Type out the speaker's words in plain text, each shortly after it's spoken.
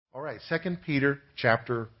right, 2 Peter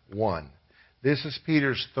chapter 1. This is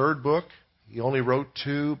Peter's third book. He only wrote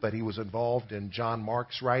 2, but he was involved in John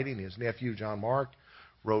Mark's writing. His nephew, John Mark,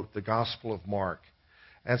 wrote the Gospel of Mark.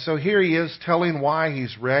 And so here he is telling why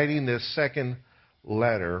he's writing this second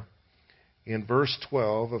letter. In verse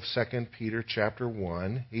 12 of 2 Peter chapter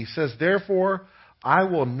 1, he says, "Therefore, I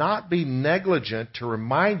will not be negligent to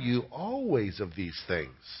remind you always of these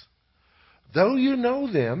things, though you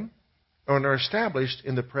know them and are established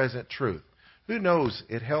in the present truth." Who knows,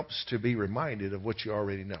 it helps to be reminded of what you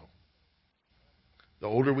already know. The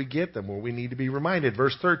older we get, the more we need to be reminded.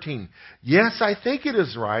 Verse 13, "Yes, I think it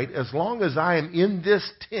is right, as long as I am in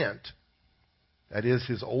this tent," that is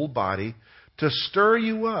his old body, "to stir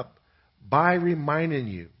you up by reminding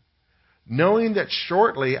you, knowing that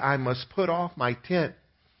shortly I must put off my tent,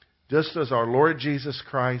 just as our Lord Jesus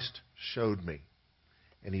Christ showed me."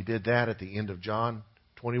 And he did that at the end of John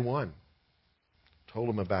 21. Told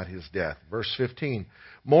him about his death. Verse 15,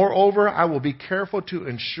 "Moreover, I will be careful to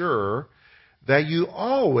ensure that you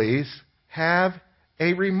always have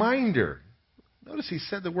a reminder." Notice he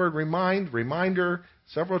said the word reminder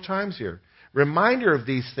several times here. "Reminder of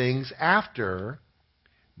these things after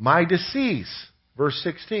my decease." Verse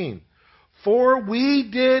 16, "For we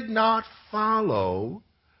did not follow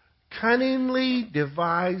cunningly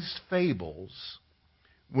devised fables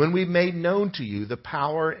when we made known to you the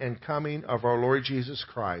power and coming of our Lord Jesus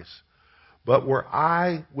Christ, but were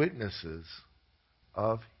eyewitnesses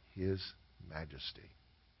of His majesty."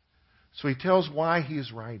 So he tells why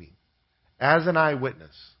he's writing. As an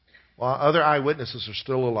eyewitness, while other eyewitnesses are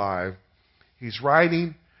still alive, he's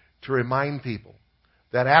writing to remind people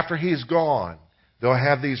that after he's gone, they'll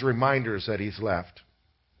have these reminders that he's left.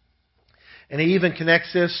 And he even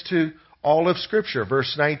connects this to all of Scripture.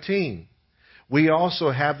 Verse 19, "We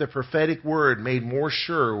also have the prophetic word made more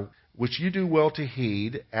sure, which you do well to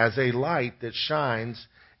heed, as a light that shines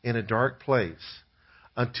in a dark place,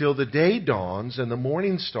 until the day dawns and the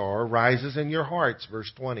morning star rises in your hearts."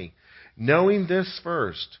 Verse 20, "Knowing this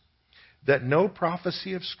first, that no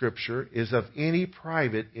prophecy of Scripture is of any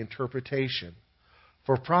private interpretation.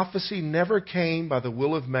 For prophecy never came by the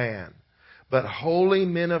will of man, but holy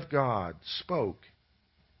men of God spoke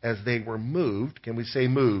as they were moved." Can we say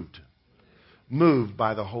moved? Moved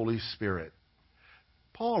by the Holy Spirit.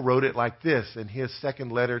 Paul wrote it like this in his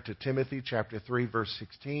second letter to Timothy, chapter 3, verse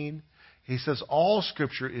 16. He says, "All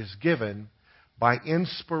Scripture is given by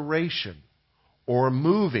inspiration," or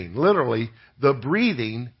moving, literally, the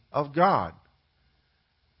breathing of God.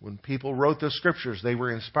 When people wrote the Scriptures, they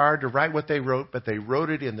were inspired to write what they wrote, but they wrote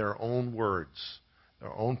it in their own words.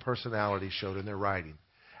 Their own personality showed in their writing.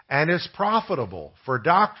 "And is profitable for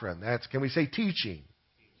doctrine." That's, can we say, teaching?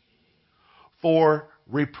 "For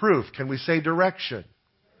reproof." Can we say direction?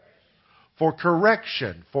 "For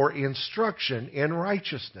correction," for instruction in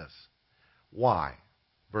righteousness. Why?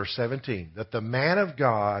 Verse 17, "That the man of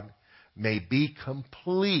God may be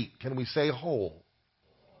complete." Can we say whole?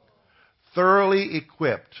 "Thoroughly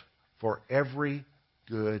equipped for every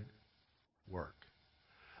good work."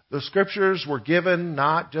 The Scriptures were given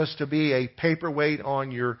not just to be a paperweight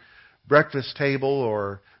on your breakfast table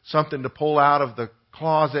or something to pull out of the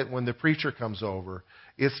closet when the preacher comes over.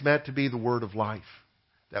 It's meant to be the word of life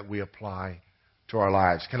that we apply to our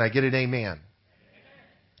lives. Can I get an amen?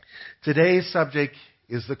 Today's subject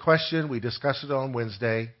is the question, we discussed it on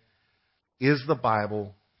Wednesday: is the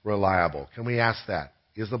Bible reliable? Can we ask that?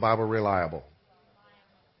 Is the Bible reliable?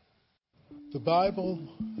 The Bible,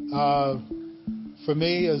 for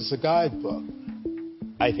me, is a guidebook.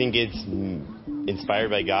 I think it's inspired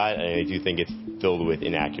by God, and I do think it's filled with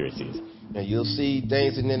inaccuracies. And you'll see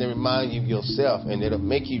things in there that remind you of yourself, and it'll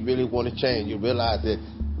make you really want to change. You realize that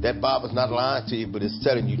that Bible's not lying to you, but it's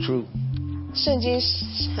telling you truth. 圣经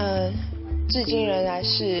至今仍然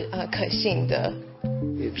是可信的。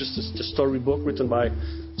It's just a storybook written by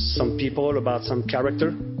some people about some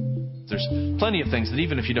character. There's plenty of things that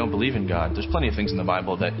even if you don't believe in God, there's plenty of things in the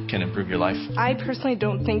Bible that can improve your life. I personally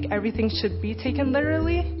don't think everything should be taken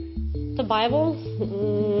literally. The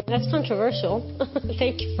Bible? That's controversial.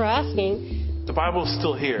 Thank you for asking. The Bible is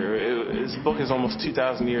still here. This book is almost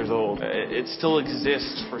 2,000 years old. It still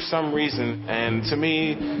exists for some reason, and to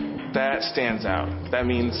me, that stands out. That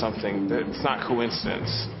means something. It's not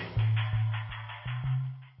coincidence.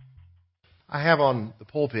 I have on the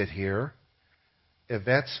pulpit here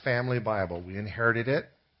Yvette's family Bible. We inherited it.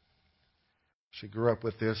 She grew up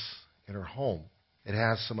with this in her home. It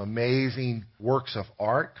has some amazing works of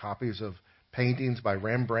art, copies of paintings by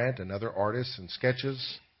Rembrandt and other artists, and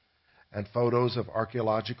sketches and photos of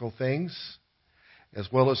archaeological things,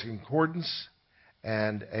 as well as concordance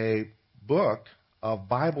and a book of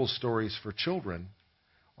Bible stories for children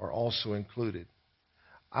are also included.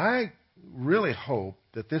 I really hope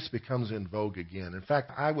that this becomes in vogue again. In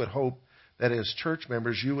fact, I would hope that as church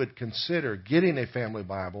members you would consider getting a family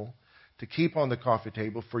Bible to keep on the coffee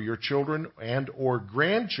table for your children and or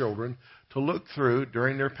grandchildren to look through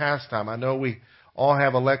during their pastime. I know we all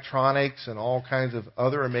have electronics and all kinds of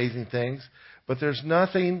other amazing things, but there's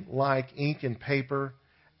nothing like ink and paper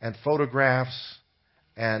and photographs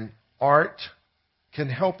and art can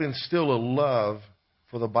help instill a love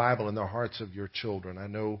for the Bible in the hearts of your children. I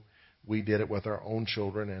know we did it with our own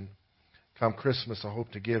children, and come Christmas, I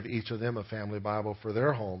hope to give each of them a family Bible for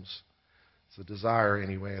their homes. It's a desire,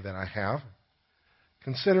 anyway, that I have.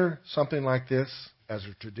 Consider something like this as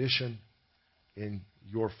a tradition in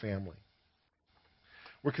your family.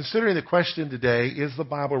 We're considering the question today, is the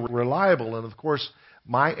Bible reliable? And, of course,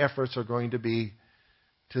 my efforts are going to be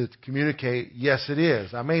to communicate, yes, it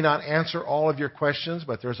is. I may not answer all of your questions,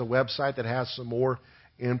 but there's a website that has some more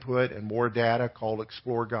input and more data called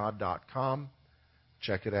exploregod.com.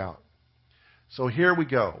 Check it out. So here we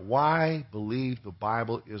go. Why believe the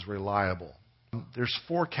Bible is reliable? There's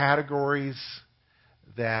 4 categories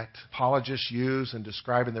that apologists use in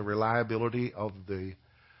describing the reliability of the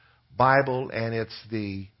Bible, and it's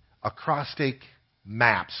the acrostic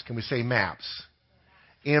maps. Can we say maps?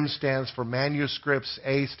 M stands for manuscripts,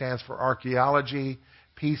 A stands for archaeology,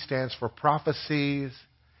 P stands for prophecies,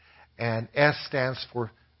 and S stands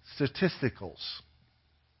for statisticals.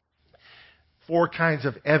 4 kinds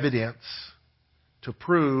of evidence to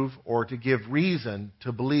prove or to give reason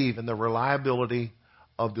to believe in the reliability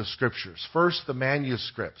of the Scriptures. First, the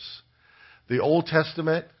manuscripts. The Old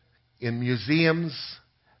Testament in museums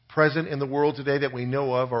present in the world today that we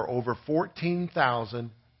know of are over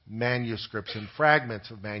 14,000 manuscripts and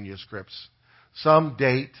fragments of manuscripts. Some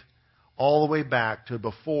date all the way back to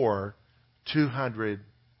before 200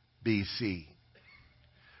 BC.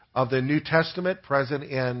 Of the New Testament present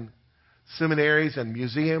in seminaries and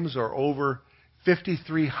museums are over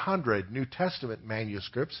 5,300 New Testament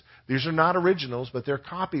manuscripts. These are not originals, but they're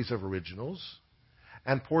copies of originals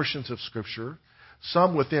and portions of Scripture,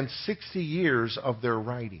 some within 60 years of their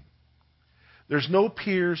writing. There's no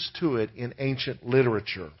peers to it in ancient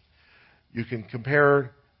literature. You can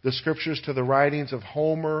compare the Scriptures to the writings of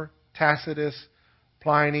Homer, Tacitus,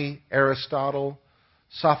 Pliny, Aristotle,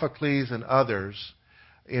 Sophocles, and others.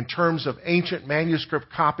 In terms of ancient manuscript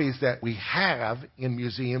copies that we have in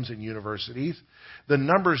museums and universities, the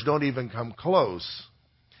numbers don't even come close.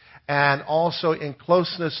 And also in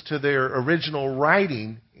closeness to their original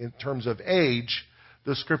writing, in terms of age,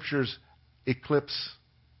 the Scriptures eclipse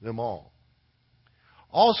them all.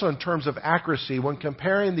 Also in terms of accuracy, when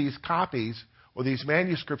comparing these copies or these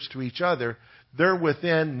manuscripts to each other, they're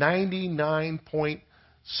within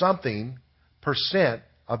 99-point-something%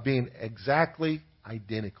 of being exactly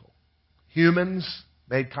identical. Humans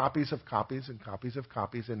made copies of copies and copies of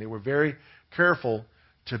copies, and they were very careful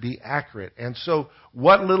to be accurate. And so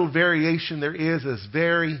what little variation there is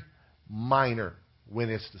very minor when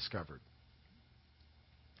it's discovered.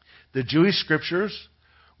 The Jewish Scriptures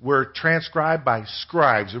were transcribed by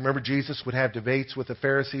scribes. Remember, Jesus would have debates with the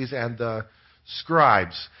Pharisees and the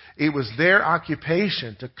scribes. It was their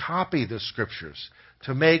occupation to copy the Scriptures,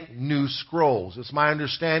 to make new scrolls. It's my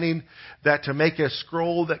understanding that to make a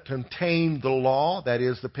scroll that contained the law, that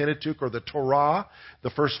is the Pentateuch or the Torah, the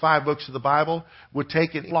first 5 books of the Bible, would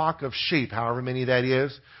take a flock of sheep, however many that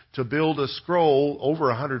is, to build a scroll over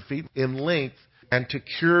 100 feet in length and to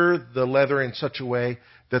cure the leather in such a way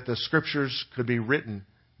that the Scriptures could be written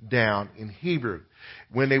down in Hebrew.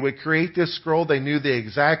 When they would create this scroll, they knew the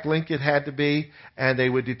exact length it had to be, and they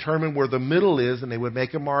would determine where the middle is, and they would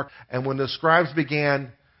make a mark. And when the scribes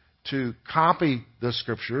began to copy the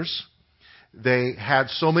Scriptures, they had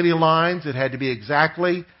so many lines, it had to be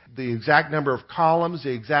exactly the exact number of columns,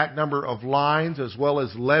 the exact number of lines, as well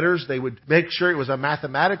as letters. They would make sure it was a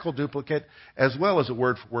mathematical duplicate as well as a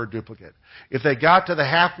word-for-word duplicate. If they got to the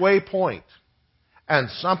halfway point and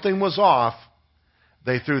something was off,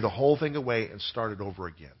 they threw the whole thing away and started over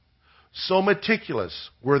again. So meticulous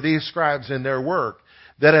were these scribes in their work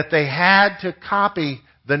that if they had to copy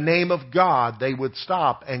the name of God, they would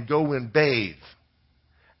stop and go and bathe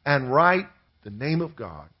and write the name of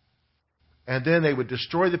God. And then they would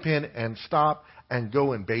destroy the pen and stop and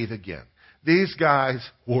go and bathe again. These guys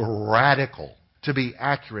were radical to be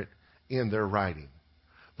accurate in their writing.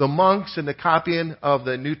 The monks in the copying of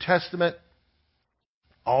the New Testament,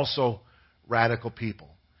 also radical people.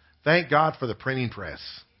 Thank God for the printing press.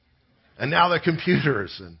 And now the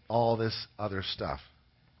computers and all this other stuff.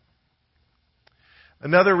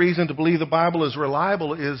 Another reason to believe the Bible is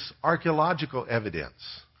reliable is archaeological evidence.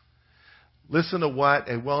 Listen to what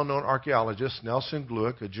a well-known archaeologist, Nelson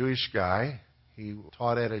Glueck, a Jewish guy, he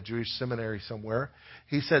taught at a Jewish seminary somewhere,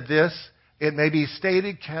 he said this: "It may be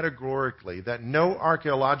stated categorically that no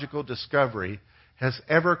archaeological discovery has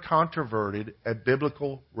ever controverted a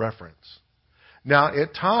biblical reference." Now,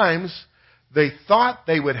 at times, they thought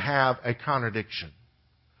they would have a contradiction.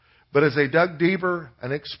 But as they dug deeper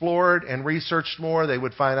and explored and researched more, they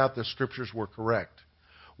would find out the Scriptures were correct.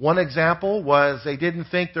 One example was they didn't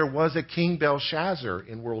think there was a King Belshazzar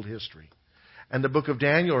in world history. And the book of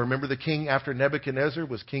Daniel, remember the king after Nebuchadnezzar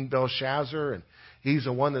was King Belshazzar, and he's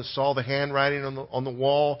the one that saw the handwriting on the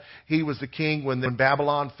wall. He was the king when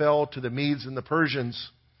Babylon fell to the Medes and the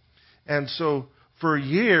Persians. And so for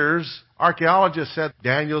years, archaeologists said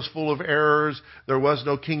Daniel's full of errors. There was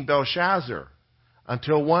no King Belshazzar.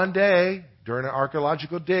 Until one day, during an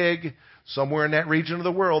archaeological dig, somewhere in that region of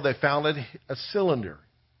the world, they found a cylinder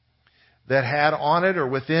that had on it or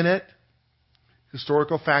within it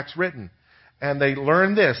historical facts written. And they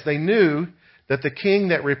learned this. They knew that the king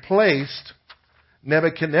that replaced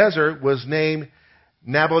Nebuchadnezzar was named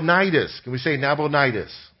Nabonidus. Can we say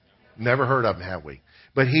Nabonidus? Never heard of him, have we?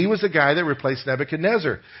 But he was the guy that replaced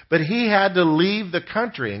Nebuchadnezzar. But he had to leave the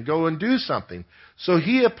country and go and do something. So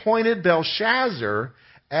he appointed Belshazzar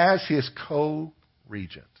as his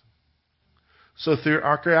co-regent. So through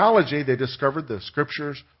archaeology, they discovered the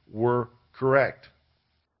Scriptures were correct.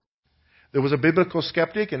 There was a biblical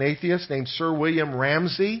skeptic, an atheist named Sir William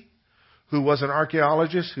Ramsay, who was an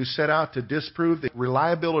archaeologist who set out to disprove the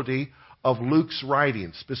reliability of Luke's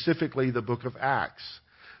writings, specifically the book of Acts.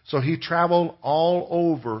 So he traveled all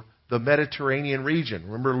over the Mediterranean region.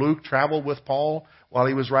 Remember, Luke traveled with Paul while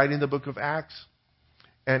he was writing the book of Acts?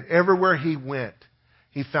 And everywhere he went,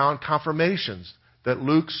 he found confirmations that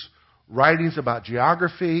Luke's writings about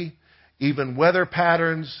geography, even weather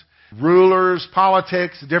patterns, rulers,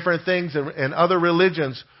 politics, different things, and other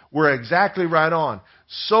religions were exactly right on.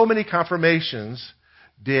 So many confirmations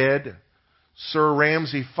did Sir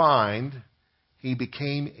Ramsay find. He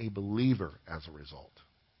became a believer as a result.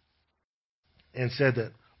 And said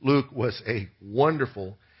that Luke was a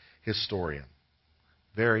wonderful historian.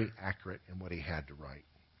 Very accurate in what he had to write.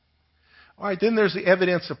 All right, then there's the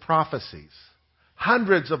evidence of prophecies.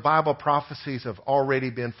 Hundreds of Bible prophecies have already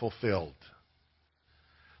been fulfilled.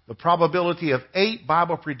 The probability of 8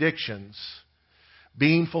 Bible predictions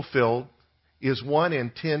being fulfilled is 1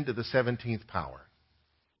 in 10 to the 17th power.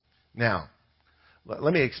 Now,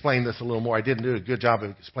 let me explain this a little more. I didn't do a good job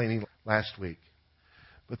of explaining last week.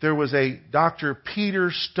 But there was a Dr. Peter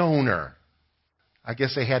Stoner. I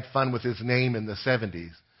guess they had fun with his name in the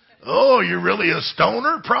 70s. Oh, you're really a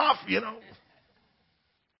stoner, prof? You know.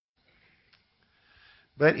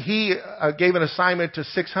 But he gave an assignment to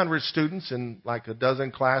 600 students in like a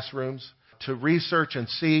dozen classrooms to research and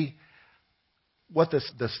see what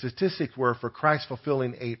the statistics were for Christ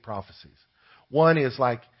fulfilling 8 prophecies. One is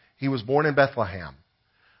like he was born in Bethlehem.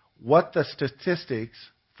 What the statistics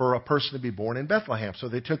for a person to be born in Bethlehem. So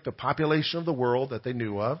they took the population of the world that they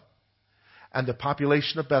knew of and the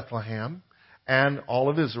population of Bethlehem and all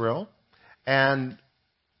of Israel and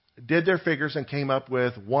did their figures and came up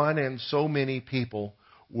with 1 in so many people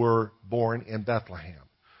were born in Bethlehem.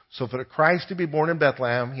 So for Christ to be born in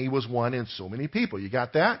Bethlehem, he was 1 in so many people. You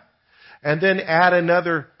got that? And then add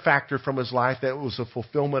another factor from his life that was a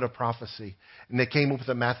fulfillment of prophecy. And they came up with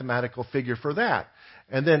a mathematical figure for that.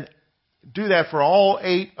 And then do that for all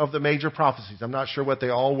 8 of the major prophecies. I'm not sure what they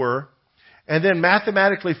all were. And then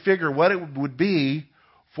mathematically figure what it would be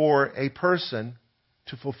for a person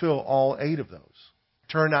to fulfill all 8 of those.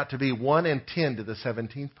 Turned out to be 1 in 10 to the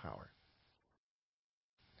 17th power.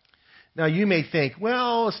 Now you may think,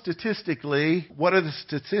 well, statistically, what are the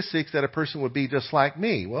statistics that a person would be just like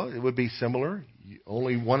me? Well, it would be similar.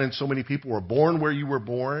 Only 1 in so many people were born where you were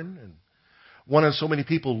born, and 1 in so many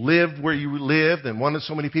people lived where you lived, and 1 in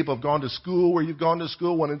so many people have gone to school where you've gone to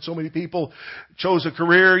school, 1 in so many people chose a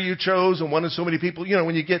career you chose, and 1 in so many people,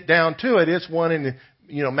 when you get down to it, it's 1 in,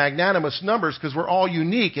 magnanimous numbers because we're all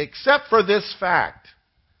unique except for this fact.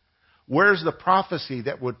 Where's the prophecy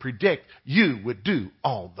that would predict you would do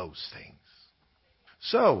all those things?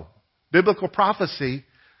 So, biblical prophecy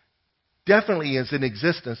definitely is in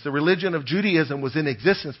existence. The religion of Judaism was in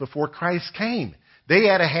existence before Christ came. They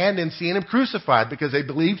had a hand in seeing him crucified because they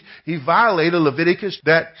believed he violated Leviticus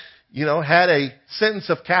that, had a sentence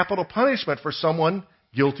of capital punishment for someone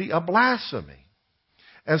guilty of blasphemy.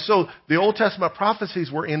 And so the Old Testament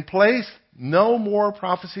prophecies were in place. No more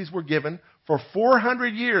prophecies were given. For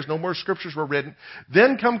 400 years, no more scriptures were written.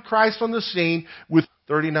 Then come Christ on the scene with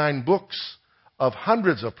 39 books of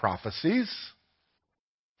hundreds of prophecies,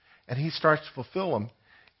 and he starts to fulfill them.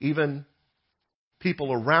 Even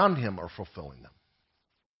people around him are fulfilling them,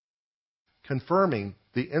 confirming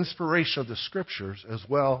the inspiration of the Scriptures as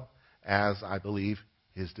well as, I believe,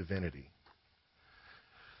 his divinity.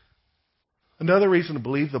 Another reason to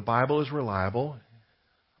believe the Bible is reliable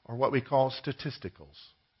are what we call statisticals.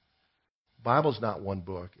 The Bible's not one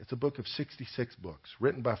book. It's a book of 66 books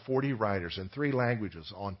written by 40 writers in 3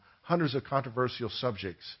 languages on hundreds of controversial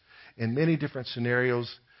subjects in many different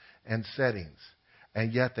scenarios and settings.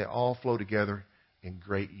 And yet they all flow together in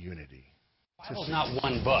great unity. The Bible's not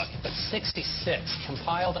one book, but 66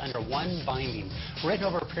 compiled under one binding, written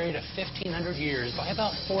over a period of 1,500 years by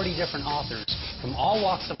about 40 different authors from all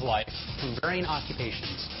walks of life, from varying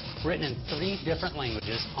occupations, written in 3 different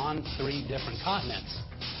languages on 3 different continents,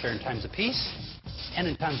 during times of peace and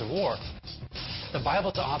in times of war. The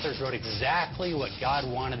Bible's authors wrote exactly what God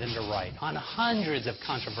wanted them to write on hundreds of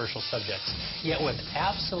controversial subjects, yet with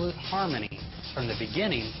absolute harmony from the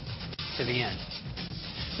beginning to the end.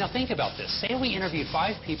 Now think about this. Say we interviewed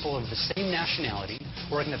 5 people of the same nationality,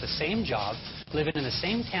 working at the same job, living in the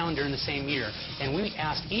same town during the same year, and we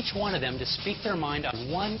asked each one of them to speak their mind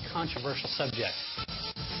on one controversial subject.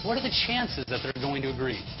 What are the chances that they're going to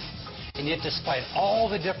agree? And yet, despite all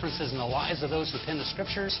the differences in the lives of those who pen the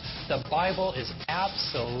Scriptures, the Bible is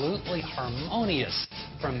absolutely harmonious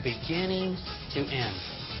from beginning to end.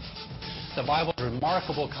 The Bible's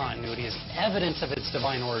remarkable continuity is evidence of its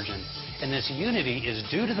divine origin, and this unity is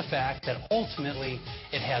due to the fact that ultimately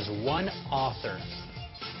it has one author,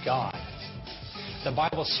 God. The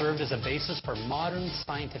Bible served as a basis for modern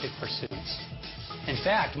scientific pursuits. In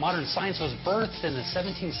fact, modern science was birthed in the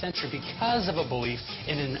 17th century because of a belief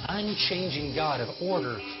in an unchanging God of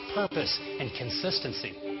order, purpose, and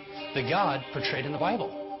consistency. The God portrayed in the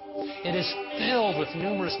Bible. It is filled with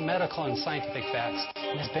numerous medical and scientific facts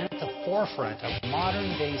and has been at the forefront of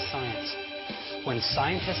modern-day science. When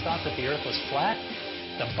scientists thought that the earth was flat,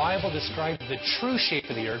 the Bible described the true shape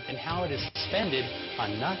of the earth and how it is suspended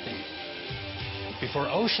on nothing. Before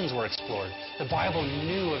oceans were explored, the Bible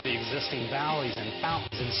knew of the existing valleys and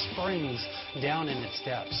fountains and springs down in its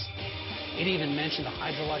depths. It even mentioned the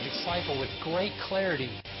hydrologic cycle with great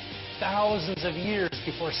clarity, thousands of years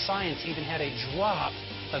before science even had a drop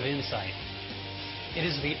of insight. It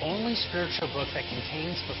is the only spiritual book that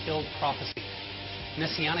contains fulfilled prophecy.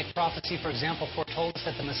 Messianic prophecy, for example, foretold us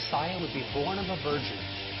that the Messiah would be born of a virgin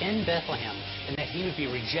in Bethlehem and that he would be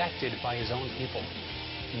rejected by his own people,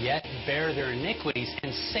 yet bear their iniquities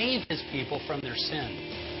and save his people from their sin,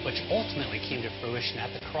 which ultimately came to fruition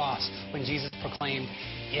at the cross when Jesus proclaimed,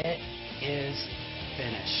 "It is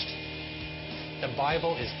finished." The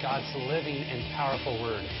Bible is God's living and powerful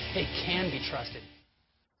word. It can be trusted.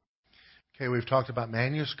 Okay, we've talked about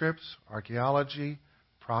manuscripts, archaeology,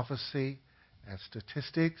 prophecy, and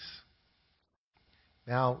statistics.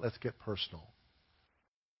 Now let's get personal.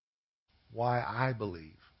 Why I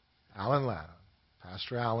believe, Alan Latta,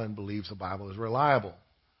 Pastor Allen, believes the Bible is reliable.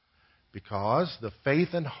 Because the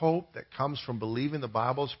faith and hope that comes from believing the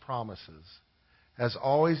Bible's promises has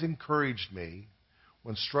always encouraged me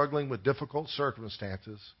when struggling with difficult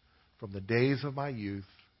circumstances from the days of my youth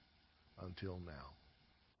until now.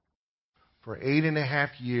 For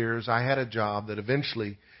 8.5 years, I had a job that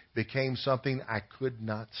eventually became something I could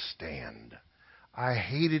not stand. I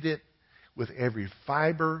hated it with every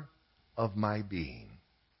fiber of my being.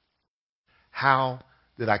 How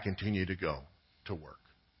did I continue to go to work?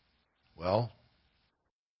 Well,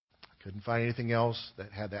 I couldn't find anything else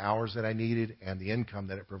that had the hours that I needed and the income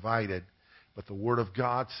that it provided, but the Word of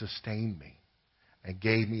God sustained me and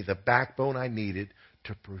gave me the backbone I needed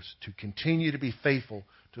to continue to be faithful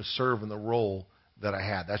to serve in the role that I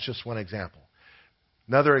had. That's just one example.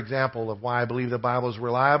 Another example of why I believe the Bible is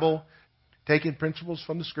reliable, taking principles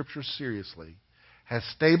from the Scriptures seriously, has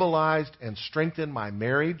stabilized and strengthened my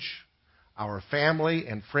marriage, our family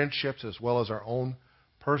and friendships, as well as our own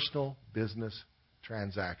personal business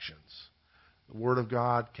transactions. The Word of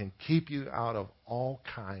God can keep you out of all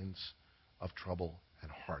kinds of trouble and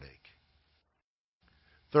heartache.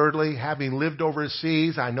 Thirdly, having lived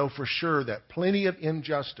overseas, I know for sure that plenty of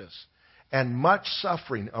injustice and much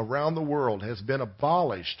suffering around the world has been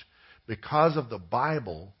abolished because of the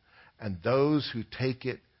Bible and those who take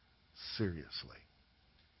it seriously.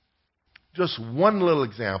 Just one little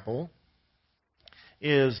example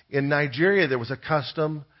is in Nigeria there was a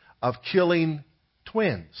custom of killing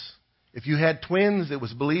twins. If you had twins, it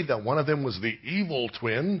was believed that one of them was the evil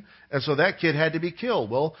twin, and so that kid had to be killed.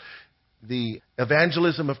 Well, the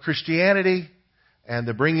evangelism of Christianity and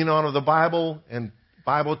the bringing on of the Bible and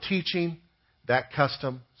Bible teaching, that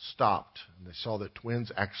custom stopped, and they saw that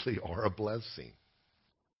twins actually are a blessing.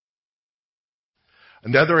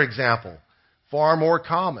 Another example, far more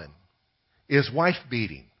common, is wife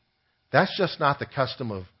beating. That's just not the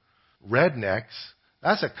custom of rednecks.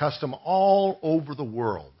 That's a custom all over the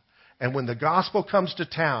world. And when the gospel comes to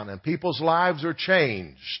town and people's lives are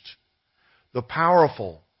changed, the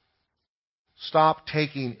powerful stop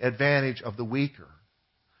taking advantage of the weaker.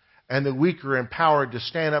 And the weaker are empowered to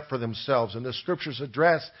stand up for themselves. And the scriptures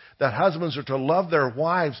address that husbands are to love their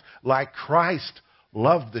wives like Christ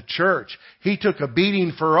loved the church. He took a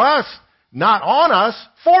beating for us, not on us,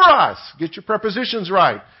 for us. Get your prepositions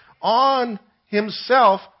right. On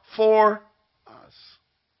himself for us.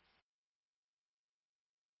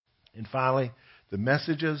 And finally, the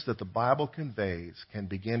messages that the Bible conveys can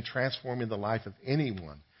begin transforming the life of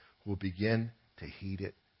anyone who will begin to heed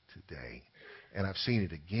it today. And I've seen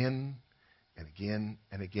it again and again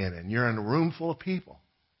and again. And you're in a room full of people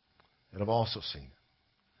that have also seen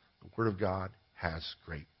it. The Word of God has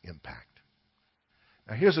great impact.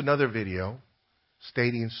 Now here's another video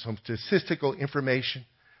stating some statistical information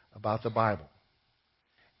about the Bible.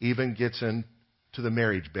 Even gets into the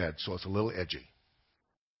marriage bed, so it's a little edgy.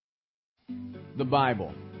 The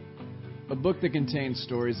Bible. A book that contains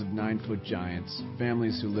stories of 9-foot giants,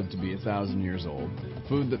 families who live to be 1,000 years old,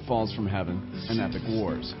 food that falls from heaven, and epic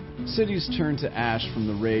wars. Cities turn to ash from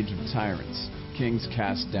the rage of tyrants, kings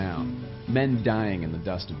cast down, men dying in the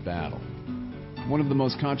dust of battle. One of the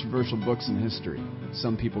most controversial books in history.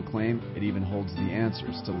 Some people claim it even holds the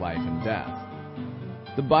answers to life and death.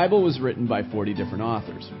 The Bible was written by 40 different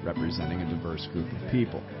authors, representing a diverse group of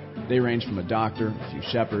people. They range from a doctor, a few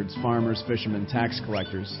shepherds, farmers, fishermen, tax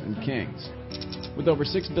collectors, and kings. With over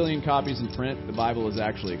 6 billion copies in print, the Bible is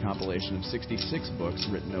actually a compilation of 66 books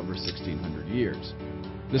written over 1,600 years.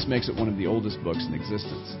 This makes it one of the oldest books in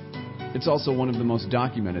existence. It's also one of the most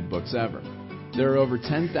documented books ever. There are over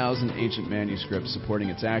 10,000 ancient manuscripts supporting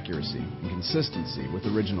its accuracy and consistency with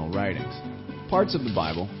original writings. Parts of the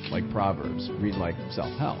Bible, like Proverbs, read like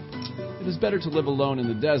self-help. It is better to live alone in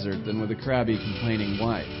the desert than with a crabby, complaining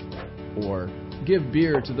wife. Or, give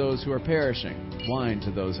beer to those who are perishing, wine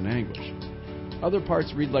to those in anguish. Other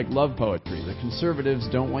parts read like love poetry that conservatives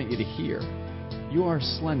don't want you to hear. You are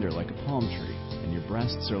slender like a palm tree, and your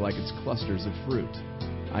breasts are like its clusters of fruit.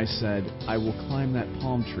 I said, I will climb that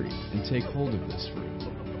palm tree and take hold of this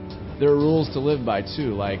fruit. There are rules to live by,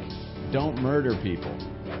 too, like, don't murder people.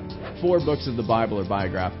 4 books of the Bible are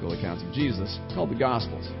biographical accounts of Jesus, called the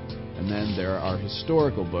Gospels. And then there are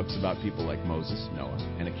historical books about people like Moses, Noah,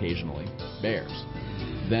 and occasionally bears.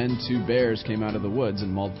 Then 2 bears came out of the woods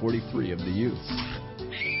and mauled 43 of the youths.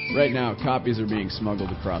 Right now, copies are being smuggled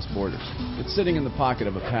across borders. It's sitting in the pocket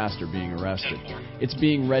of a pastor being arrested. It's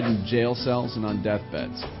being read in jail cells and on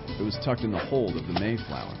deathbeds. It was tucked in the hold of the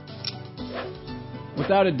Mayflower.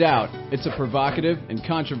 Without a doubt, it's a provocative and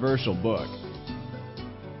controversial book.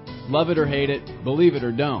 Love it or hate it, believe it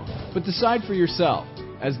or don't. But decide for yourself.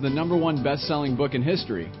 As the #1 best-selling book in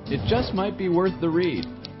history, it just might be worth the read.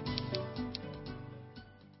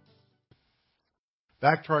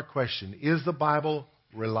 Back to our question, is the Bible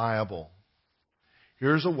reliable?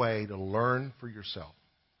 Here's a way to learn for yourself.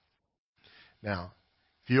 Now,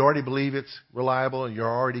 if you already believe it's reliable and you're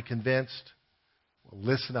already convinced, well,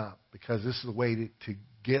 listen up, because this is the way to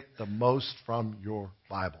get the most from your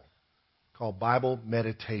Bible. Called Bible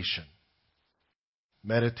meditation.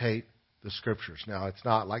 Meditate the Scriptures. Now, it's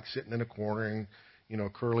not like sitting in a corner and,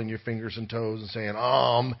 curling your fingers and toes and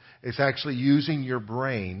saying, It's actually using your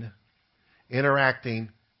brain, interacting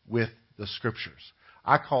with the Scriptures.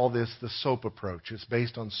 I call this the SOAP approach. It's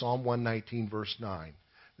based on Psalm 119, verse 9,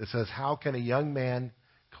 that says, how can a young man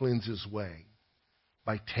cleanse his way?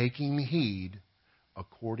 By taking heed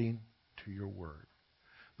according to your word.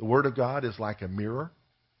 The Word of God is like a mirror.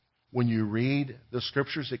 When you read the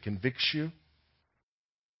Scriptures, it convicts you.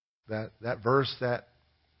 That verse that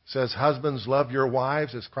says, husbands, love your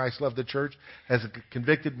wives as Christ loved the church, has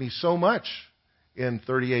convicted me so much in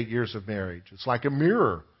 38 years of marriage. It's like a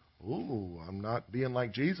mirror. Ooh, I'm not being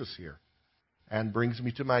like Jesus here. And brings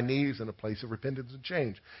me to my knees in a place of repentance and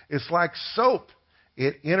change. It's like soap.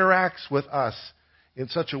 It interacts with us in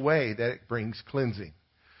such a way that it brings cleansing.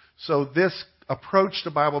 So this approach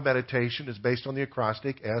to Bible meditation is based on the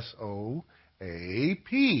acrostic SOAP.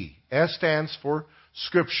 S stands for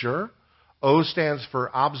Scripture. O stands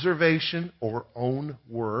for observation or own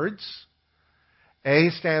words. A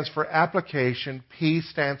stands for application. P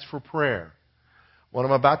stands for prayer. What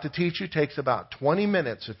I'm about to teach you takes about 20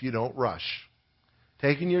 minutes if you don't rush.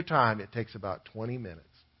 Taking your time, it takes about 20 minutes.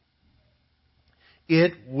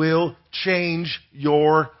 It will change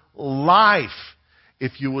your life.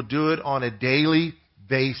 if you will do it on a daily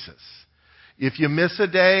basis. If you miss a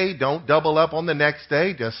day, don't double up on the next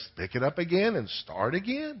day. Just pick it up again and start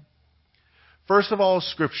again. First of all,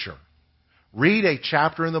 Scripture. Read a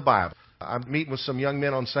chapter in the Bible. I'm meeting with some young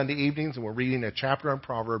men on Sunday evenings, and we're reading a chapter on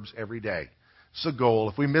Proverbs every day. It's a goal.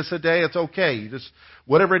 If we miss a day, it's okay. You just,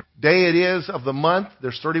 whatever day it is of the month,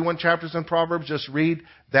 there's 31 chapters in Proverbs, just read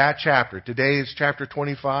that chapter. Today is chapter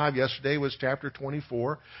 25. Yesterday was chapter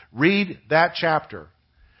 24. Read that chapter.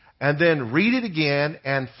 And then read it again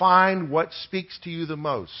and find what speaks to you the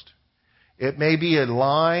most. It may be a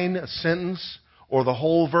line, a sentence, or the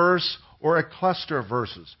whole verse, or a cluster of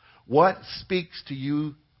verses. What speaks to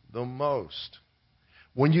you the most?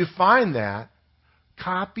 When you find that,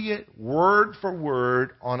 copy it word for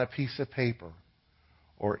word on a piece of paper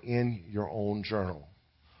or in your own journal.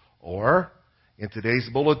 Or, in today's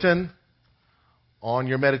bulletin, on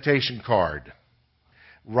your meditation card.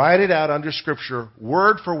 Write it out under Scripture,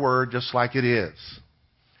 word for word, just like it is.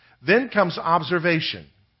 Then comes observation.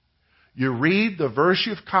 You read the verse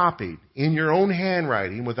you've copied in your own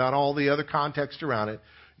handwriting without all the other context around it.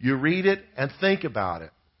 You read it and think about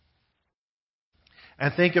it.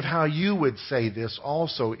 And think of how you would say this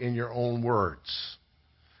also in your own words.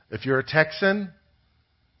 If you're a Texan,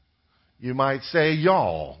 you might say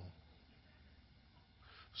y'all.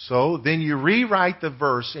 So then you rewrite the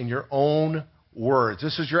verse in your own words.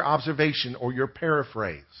 This is your observation or your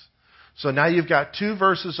paraphrase. So now you've got two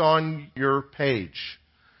verses on your page.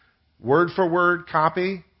 Word for word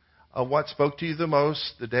copy of what spoke to you the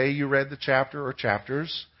most the day you read the chapter or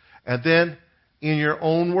chapters. And then in your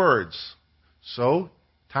own words. So,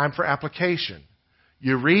 time for application.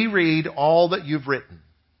 You reread all that you've written.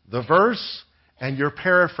 The verse and your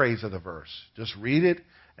paraphrase of the verse. Just read it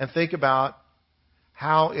and think about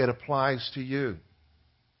how it applies to you.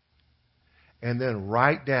 And then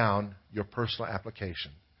write down your personal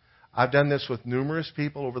application. I've done this with numerous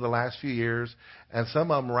people over the last few years, and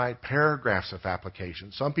some of them write paragraphs of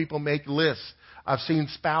application. Some people make lists. I've seen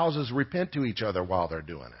spouses repent to each other while they're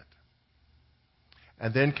doing it.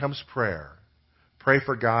 And then comes prayer. Pray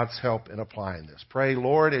for God's help in applying this. Pray,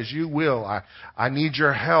 Lord, as you will. I need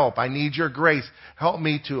your help. I need your grace. Help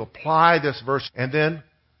me to apply this verse. And then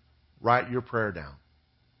write your prayer down.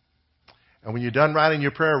 And when you're done writing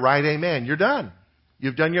your prayer, write amen. You're done.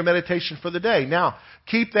 You've done your meditation for the day. Now,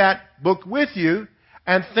 keep that book with you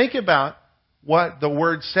and think about what the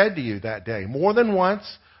Word said to you that day. More than once,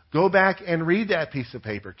 go back and read that piece of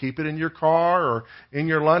paper. Keep it in your car or in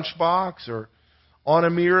your lunchbox or on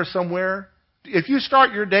a mirror somewhere. If you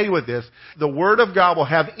start your day with this, the Word of God will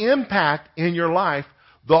have impact in your life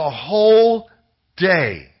the whole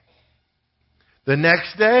day. The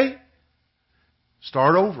next day,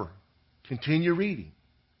 start over. Continue reading.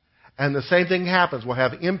 And the same thing happens. Will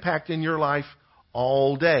have impact in your life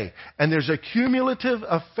all day. And there's a cumulative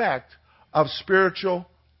effect of spiritual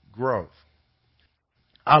growth.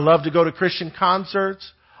 I love to go to Christian concerts.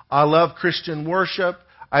 I love Christian worship.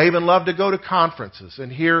 I even love to go to conferences and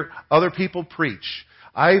hear other people preach.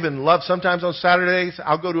 I even love, sometimes on Saturdays,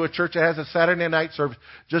 I'll go to a church that has a Saturday night service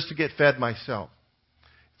just to get fed myself.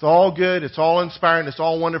 It's all good. It's all inspiring. It's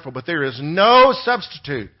all wonderful. But there is no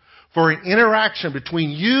substitute for an interaction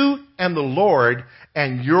between you and the Lord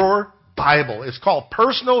and your Bible. It's called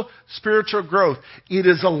personal spiritual growth. It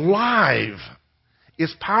is alive.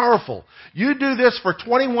 It's powerful. You do this for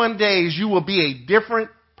 21 days, you will be a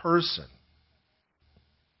different person.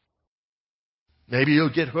 Maybe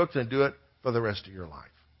you'll get hooked and do it for the rest of your life.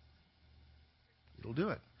 You'll do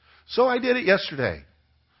it. So I did it yesterday.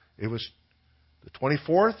 It was the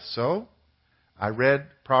 24th, so I read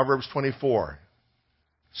Proverbs 24.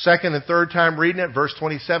 Second and third time reading it, verse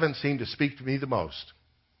 27 seemed to speak to me the most,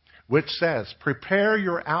 which says, prepare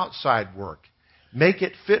your outside work, make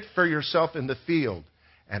it fit for yourself in the field,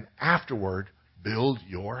 and afterward build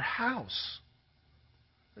your house.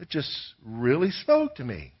 It just really spoke to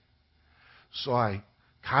me. So I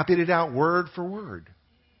copied it out word for word,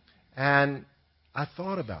 and I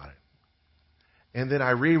thought about it. And then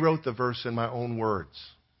I rewrote the verse in my own words.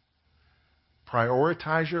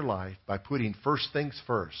 Prioritize your life by putting first things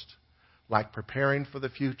first, like preparing for the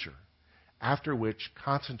future, after which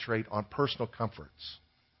concentrate on personal comforts.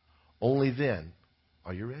 Only then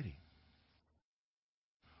are you ready.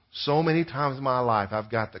 So many times in my life,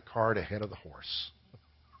 I've got the cart ahead of the horse.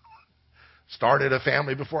 Started a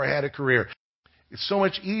family before I had a career. It's so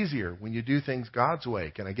much easier when you do things God's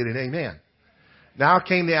way. Can I get an amen? Now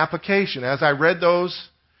came the application. As I read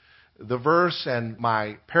the verse and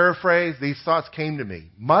my paraphrase, these thoughts came to me.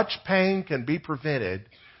 Much pain can be prevented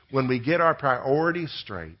when we get our priorities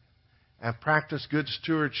straight and practice good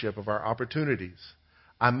stewardship of our opportunities.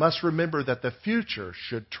 I must remember that the future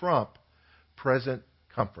should trump present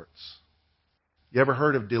comforts. You ever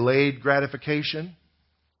heard of delayed gratification?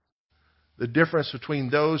 The difference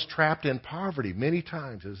between those trapped in poverty many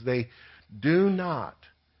times is they do not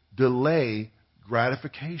delay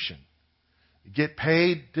gratification. You get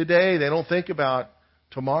paid today, they don't think about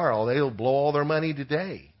tomorrow. They'll blow all their money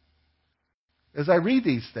today. As I read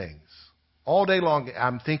these things, all day long,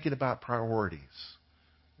 I'm thinking about priorities.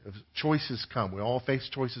 If choices come, we all face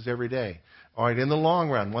choices every day. All right, in the long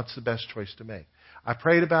run, what's the best choice to make? I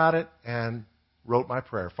prayed about it and wrote my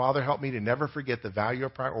prayer. Father, help me to never forget the value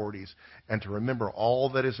of priorities and to remember all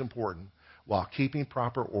that is important while keeping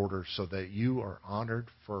proper order so that you are honored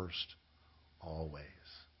first always.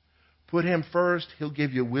 Put him first. He'll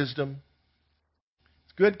give you wisdom.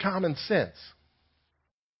 It's good common sense.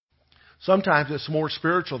 Sometimes it's more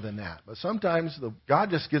spiritual than that. But sometimes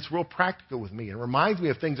God just gets real practical with me and reminds me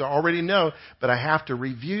of things I already know, but I have to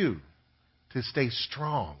review to stay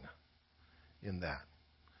strong in that.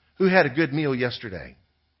 Who had a good meal yesterday?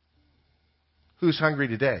 Who's hungry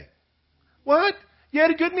today? What? You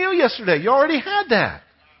had a good meal yesterday. You already had that.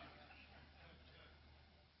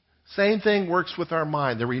 Same thing works with our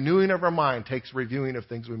mind. The renewing of our mind takes reviewing of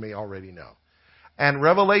things we may already know. And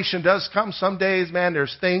revelation does come some days, man.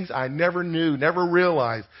 There's things I never knew, never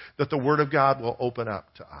realized that the Word of God will open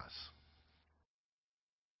up to us.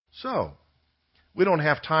 So, we don't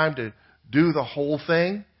have time to do the whole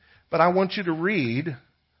thing, but I want you to read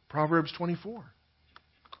Proverbs 24.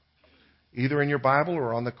 Either in your Bible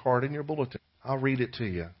or on the card in your bulletin. I'll read it to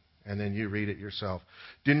you, and then you read it yourself.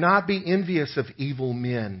 Do not be envious of evil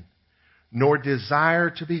men, nor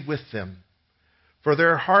desire to be with them. For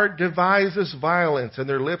their heart devises violence, and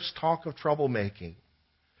their lips talk of troublemaking.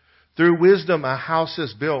 Through wisdom a house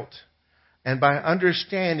is built, and by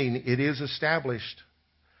understanding it is established.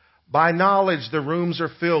 By knowledge the rooms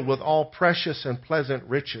are filled with all precious and pleasant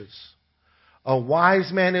riches. A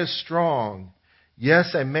wise man is strong.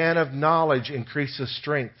 Yes, a man of knowledge increases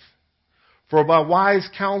strength. For by wise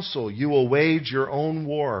counsel you will wage your own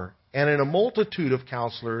war, and in a multitude of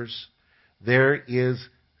counselors there is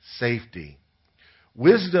safety.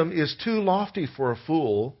 Wisdom is too lofty for a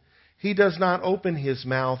fool. He does not open his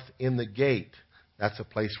mouth in the gate. That's a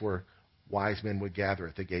place where wise men would gather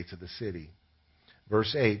at the gates of the city.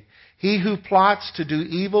 Verse 8. He who plots to do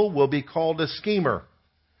evil will be called a schemer.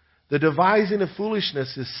 The devising of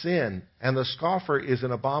foolishness is sin, and the scoffer is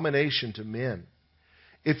an abomination to men.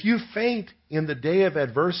 If you faint in the day of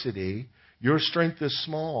adversity, your strength is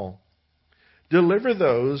small. Deliver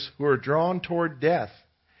those who are drawn toward death,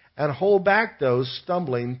 and hold back those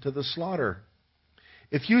stumbling to the slaughter.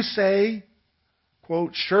 If you say,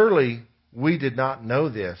 quote, surely we did not know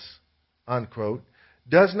this, unquote,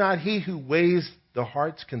 does not he who weighs the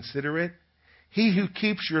hearts consider it? He who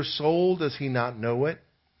keeps your soul, does he not know it?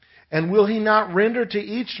 And will he not render to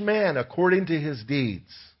each man according to his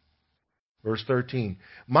deeds? Verse 13,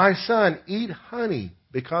 my son, eat honey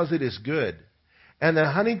because it is good, and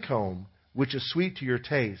the honeycomb which is sweet to your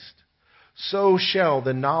taste. So shall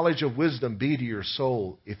the knowledge of wisdom be to your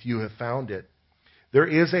soul if you have found it. There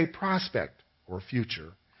is a prospect or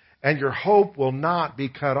future, and your hope will not be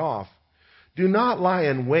cut off. Do not lie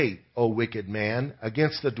in wait, O wicked man,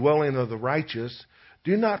 against the dwelling of the righteous.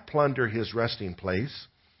 Do not plunder his resting place.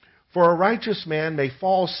 For a righteous man may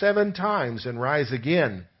fall 7 times and rise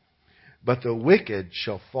again, but the wicked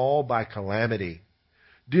shall fall by calamity.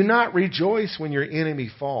 Do not rejoice when your enemy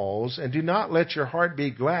falls, and do not let your heart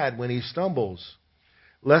be glad when he stumbles,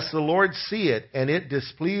 lest the Lord see it and it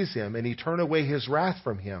displease him, and he turn away his wrath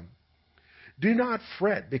from him. Do not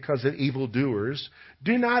fret because of evildoers.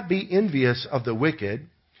 Do not be envious of the wicked,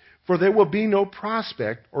 for there will be no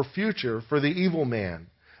prospect or future for the evil man.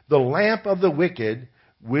 The lamp of the wicked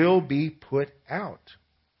will be put out.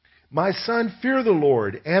 My son, fear the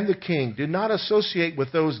Lord and the king. Do not associate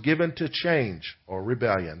with those given to change or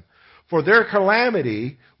rebellion, for their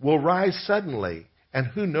calamity will rise suddenly, and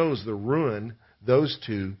who knows the ruin those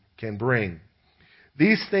two can bring.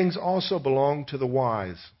 These things also belong to the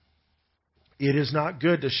wise. It is not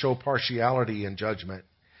good to show partiality in judgment.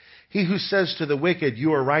 He who says to the wicked,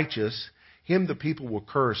 you are righteous, him the people will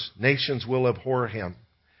curse. Nations will abhor him.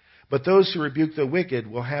 But those who rebuke the wicked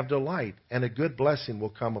will have delight, and a good blessing will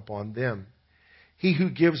come upon them. He who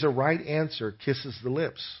gives a right answer kisses the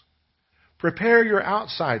lips. Prepare your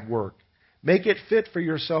outside work. Make it fit for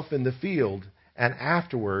yourself in the field, and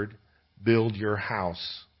afterward build your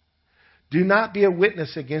house. Do not be a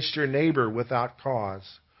witness against your neighbor without cause.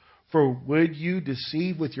 For would you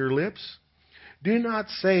deceive with your lips? Do not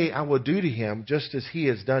say, I will do to him just as he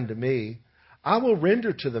has done to me. I will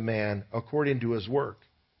render to the man according to his work.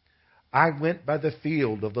 I went by the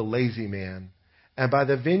field of the lazy man, and by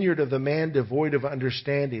the vineyard of the man devoid of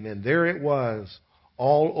understanding, and there it was,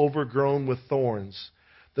 all overgrown with thorns.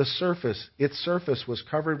 Its surface was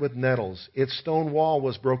covered with nettles. Its stone wall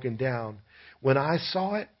was broken down. When I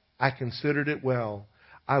saw it, I considered it well.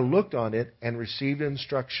 I looked on it and received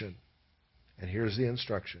instruction. And here's the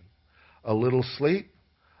instruction. A little sleep,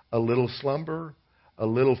 a little slumber, a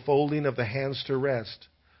little folding of the hands to rest.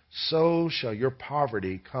 So shall your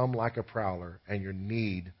poverty come like a prowler, and your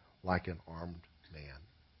need like an armed man.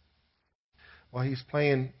 While he's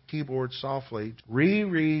playing keyboard softly,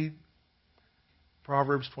 reread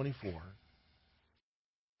Proverbs 24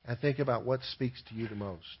 and think about what speaks to you the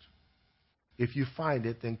most. If you find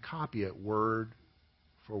it, then copy it word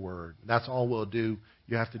for word. That's all we'll do.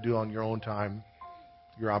 You have to do on your own time,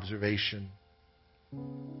 your observation,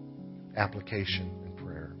 application, and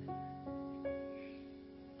prayer.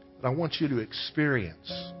 But I want you to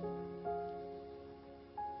experience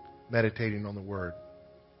meditating on the Word.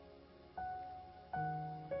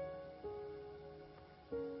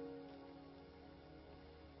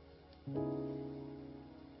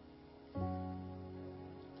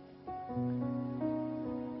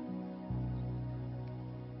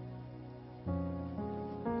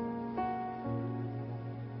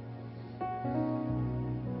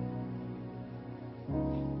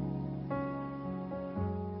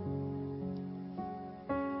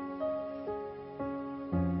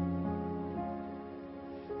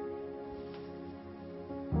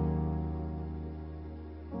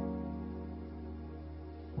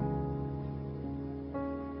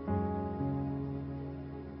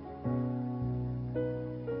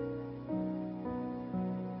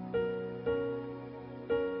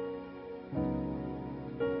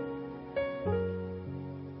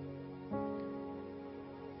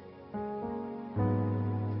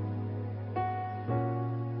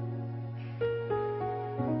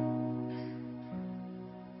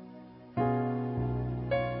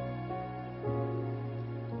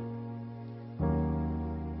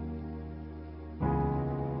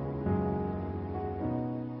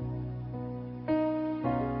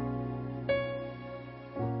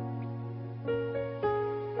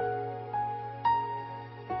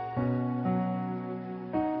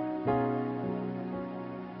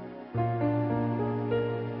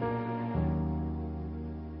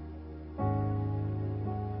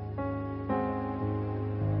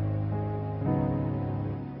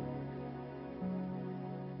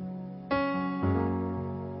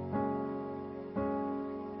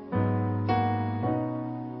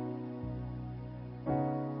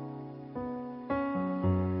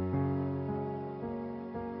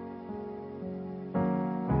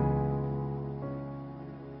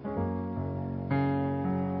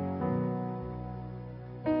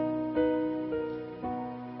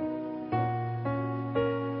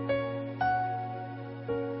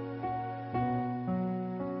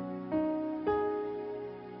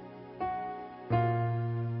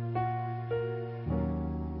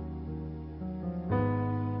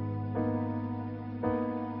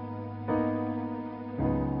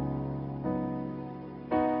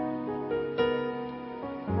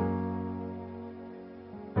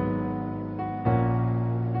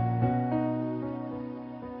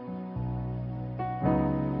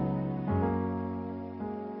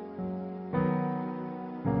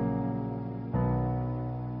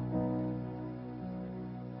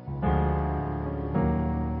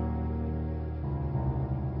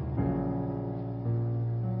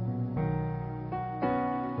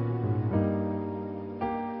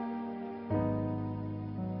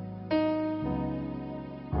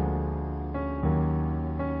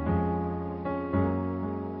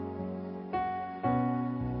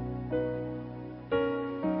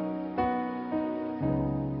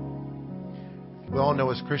 We all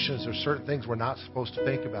know as Christians there's certain things we're not supposed to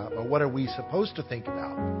think about. But what are we supposed to think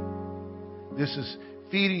about? This is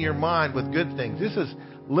feeding your mind with good things. This is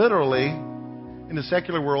literally, in the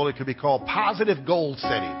secular world, it could be called positive goal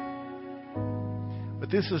setting.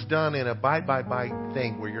 But this is done in a bite-by-bite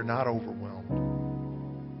thing where you're not overwhelmed.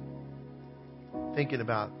 Thinking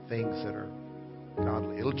about things that are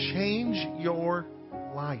godly. It'll change your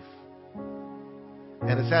life.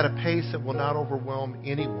 And it's at a pace that will not overwhelm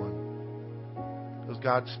anyone. Because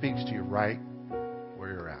God speaks to you right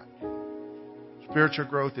where you're at. Spiritual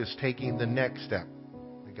growth is taking the next step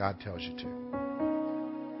that God tells you to.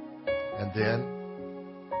 And then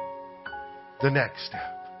the next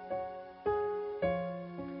step.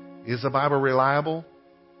 Is the Bible reliable?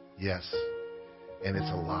 Yes. And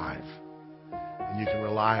it's alive. And you can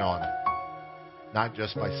rely on it. Not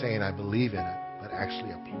just by saying I believe in it, but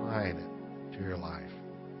actually applying it to your life.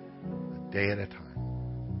 day at a time.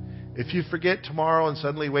 If you forget tomorrow and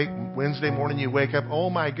suddenly Wednesday morning you wake up, oh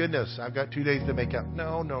my goodness, I've got 2 days to make up.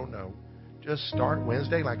 No. Just start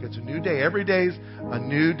Wednesday like it's a new day. Every day's a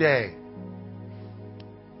new day.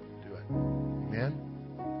 Do it. Amen?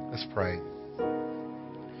 Let's pray.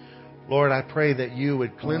 Lord, I pray that you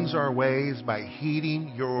would cleanse our ways by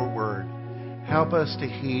heeding your word. Help us to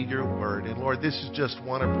heed your word. And Lord, this is just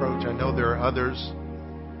one approach. I know there are others.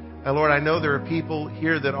 And Lord, I know there are people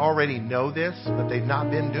here that already know this, but they've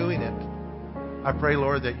not been doing it. I pray,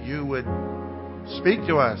 Lord, that you would speak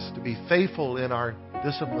to us to be faithful in our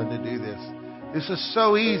discipline to do this. This is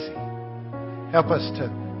so easy. Help us to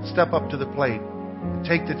step up to the plate and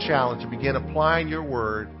take the challenge and begin applying your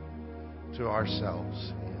word to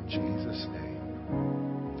ourselves. In Jesus' name,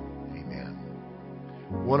 amen.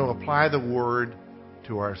 We want to apply the word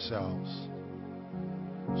to ourselves.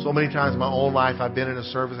 So many times in my own life, I've been in a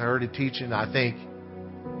service, I heard a teaching, and I think,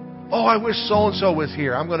 oh, I wish so-and-so was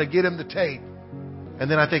here. I'm going to get him the tape. And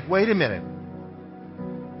then I think, wait a minute.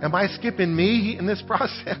 Am I skipping me in this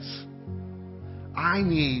process? I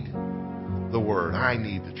need the word. I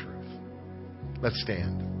need the truth. Let's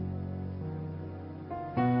stand.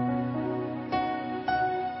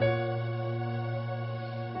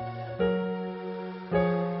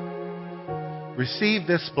 Receive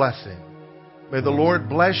this blessing. May the Lord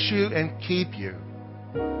bless you and keep you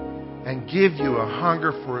and give you a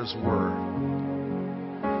hunger for His word.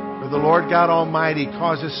 May the Lord God Almighty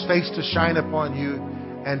cause His face to shine upon you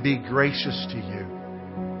and be gracious to you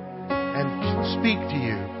and speak to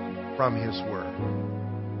you from His word.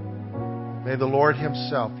 May the Lord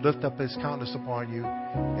Himself lift up His countenance upon you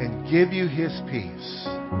and give you His peace.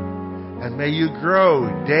 And may you grow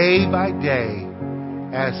day by day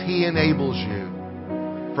as He enables you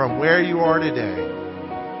from where you are today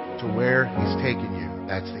to where He's taken you.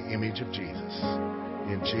 That's the image of Jesus.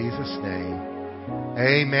 In Jesus' name,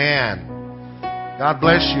 amen. God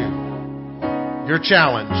bless you. You're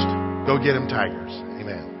challenged. Go get them, Tigers.